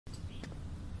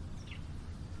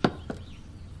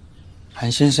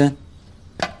韩先生，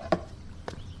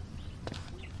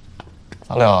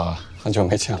咱俩很久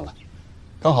没见了，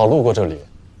刚好路过这里，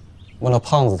问了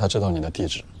胖子，他知道你的地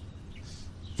址，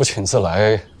不请自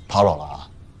来打扰了啊。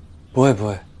不会不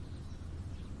会。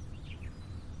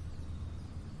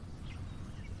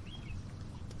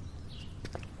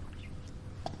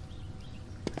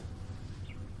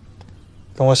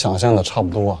跟我想象的差不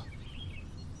多啊，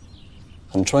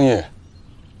很专业。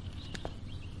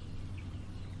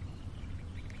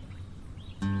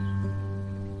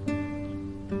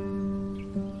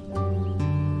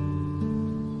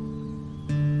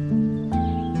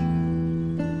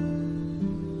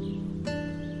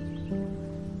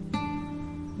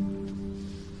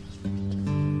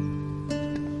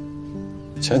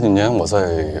前几年我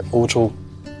在欧洲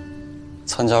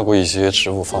参加过一些植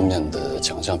物方面的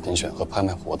奖项评选和拍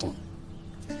卖活动。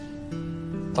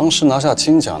当时拿下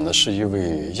金奖的是一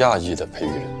位亚裔的培育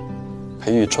人，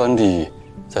培育专利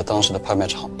在当时的拍卖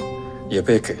场也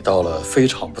被给到了非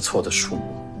常不错的数目。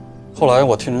后来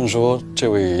我听人说，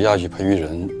这位亚裔培育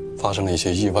人发生了一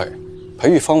些意外，培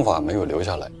育方法没有留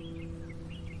下来，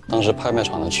当时拍卖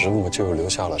场的植物就留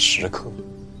下了10颗，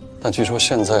但据说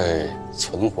现在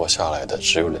存活下来的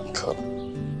只有2颗了。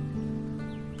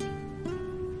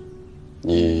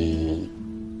你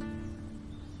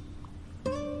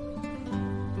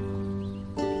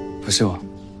不是我，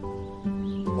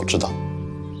我知道，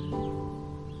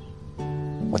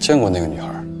我见过那个女孩，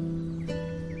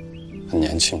很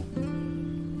年轻。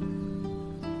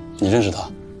你认识她？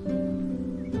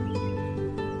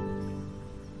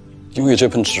因为这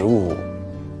盆植物，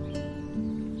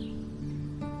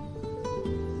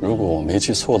如果我没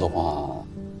记错的话，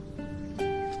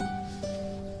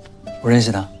我认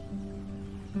识他。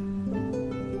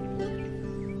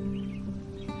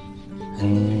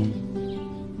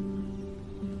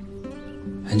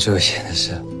很久以前的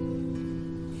事。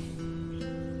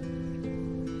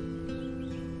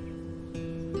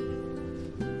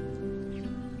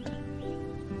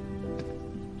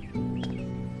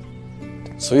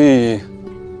所以，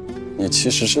你其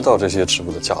实知道这些植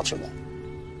物的价值吗？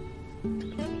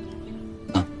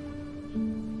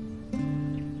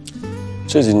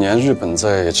这几年日本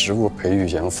在植物培育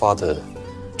研发的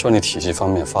专利体系方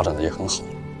面发展的也很好。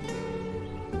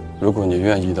如果你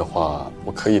愿意的话，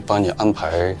我可以帮你安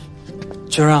排。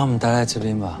就让他们待在这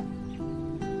边吧。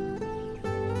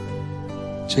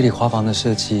这里花房的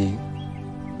设计，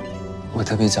我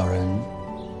特别找人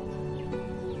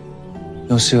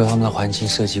用适合他们的环境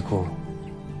设计过，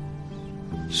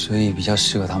所以比较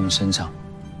适合他们生长。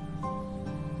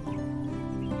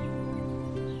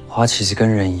花其实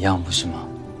跟人一样，不是吗？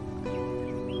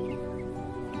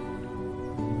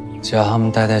只要他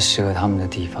们待在适合他们的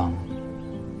地方，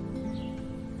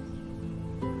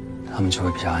他们就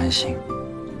会比较安心。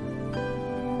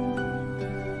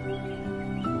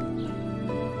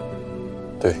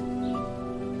对，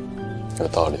有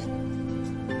道理。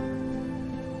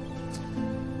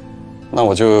那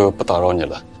我就不打扰你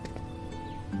了。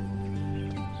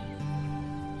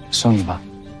送你吧。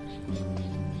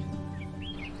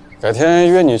改天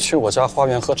约你去我家花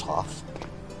园喝茶，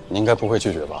你应该不会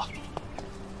拒绝吧？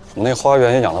我那花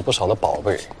园也养了不少的宝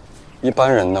贝，一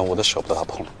般人呢我都舍不得他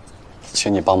碰，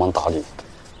请你帮忙打理，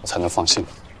我才能放心。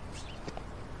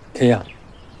可以啊，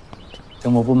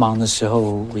等我不忙的时候，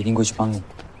我一定过去帮你。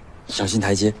小心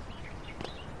台阶。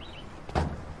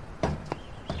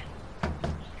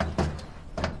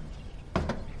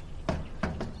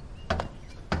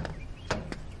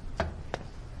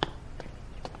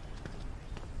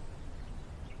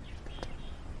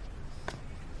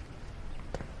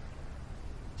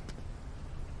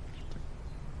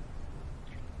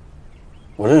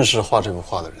我认识画这幅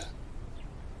画的人。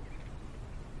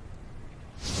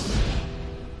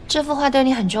这幅画对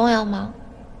你很重要吗？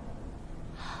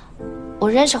我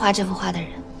认识画这幅画的人。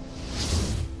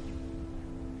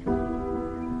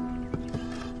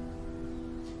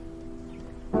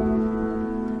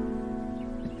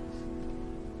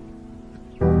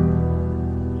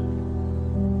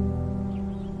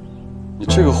你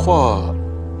这个画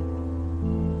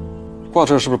挂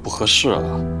这儿是不是不合适啊？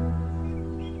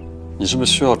你是不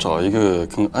是需要找一个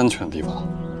更安全的地方？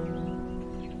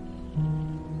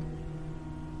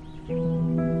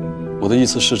我的意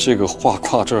思是，这个画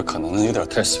挂这儿可能有点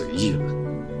太随意了。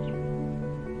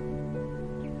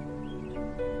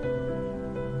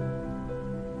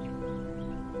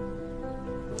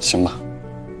行吧，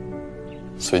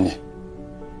随你。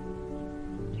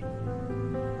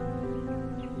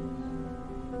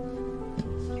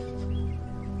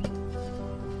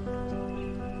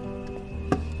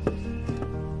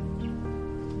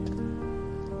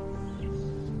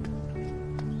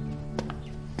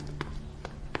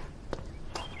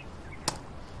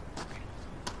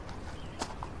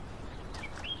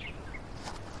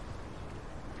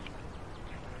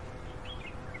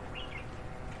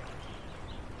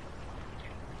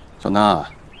小南，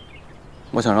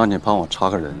我想让你帮我查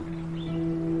个人。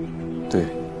对，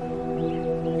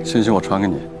信息我传给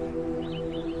你。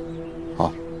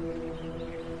好。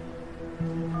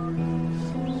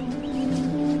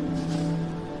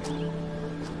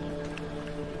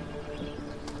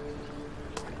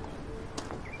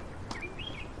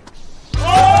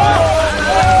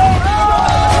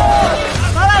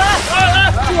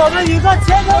来，祝我们宇哥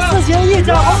前程似锦，一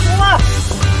展宏图啊！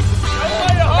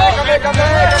干杯！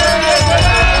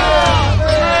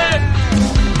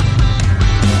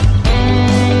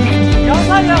越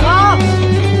快越好。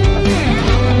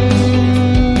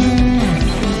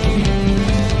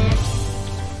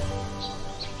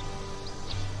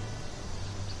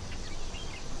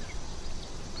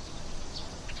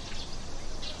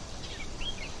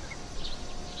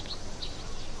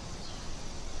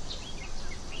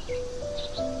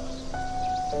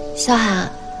小海，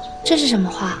这是什么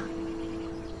花？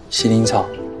喜灵草。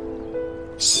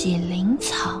喜灵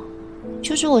草，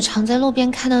就是我常在路边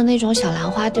看到的那种小兰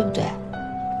花，对不对？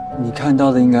你看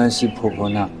到的应该是婆婆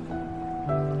纳。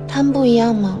它们不一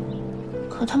样吗？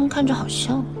可它们看着好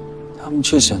像。它们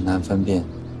确实很难分辨。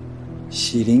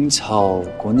喜灵草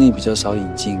国内比较少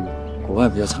引进，国外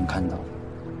比较常看到。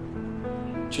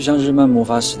就像日漫魔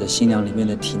法使的新娘里面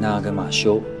的缇娜跟马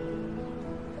修。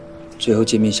最后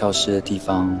见面消失的地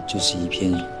方，就是一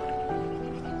片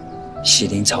喜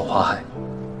灵草花海。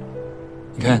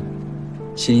你看，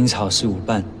喜灵草是5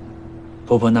瓣，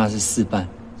婆婆纳是4瓣。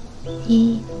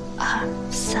1、2、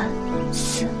3、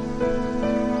4。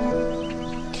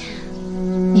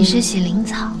你是喜灵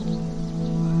草，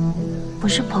不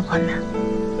是婆婆纳。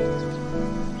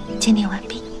鉴定完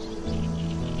毕。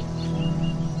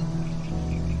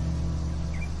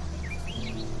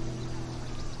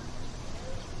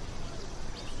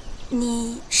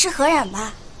你是何冉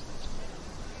吧？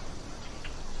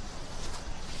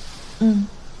嗯。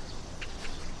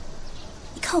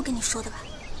你看我跟你说的吧，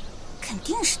肯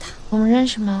定是他。我们认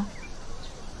识吗？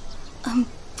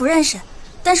不认识，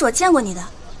但是我见过你的。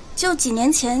就几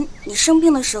年前你生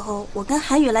病的时候，我跟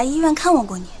韩宇来医院看望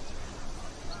过你。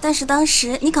但是当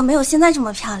时你可没有现在这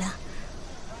么漂亮。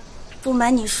不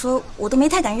瞒你说，我都没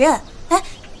太敢认。哎，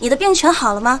你的病全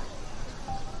好了吗？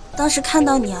当时看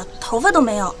到你啊，头发都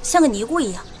没有，像个尼姑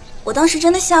一样。我当时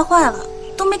真的吓坏了，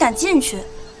都没敢进去，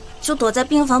就躲在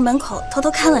病房门口偷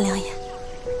偷看了2眼。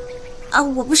啊，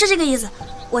我不是这个意思，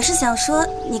我是想说，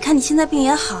你看你现在病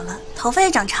也好了，头发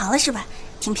也长长了是吧？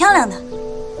挺漂亮的。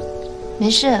没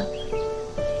事，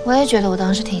我也觉得我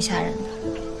当时挺吓人的。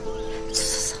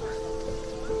走，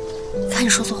你看你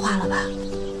说错话了吧？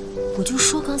我就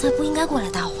说刚才不应该过来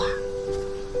搭话。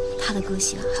他的个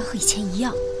性还和以前一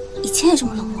样。以前也这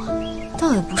么冷漠？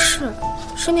倒也不是，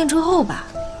生病之后吧。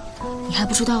你还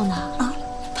不知道呢？啊，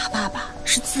他爸爸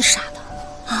是自杀的。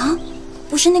啊？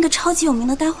不是那个超级有名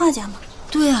的大画家吗？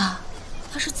对啊，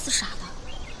他是自杀的，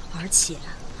而且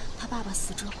他爸爸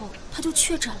死之后他就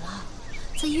确诊了，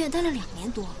在医院待了2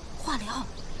年多，化疗。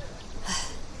哎，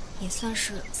也算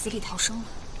是死里逃生了。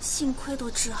幸亏都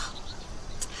治好。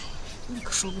那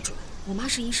可说不准，我妈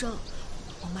是医生，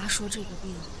我妈说这个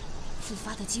病复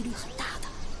发的几率很大的。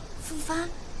复发？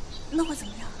那会怎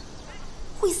么样？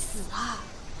会死啊！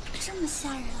这么吓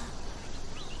人啊！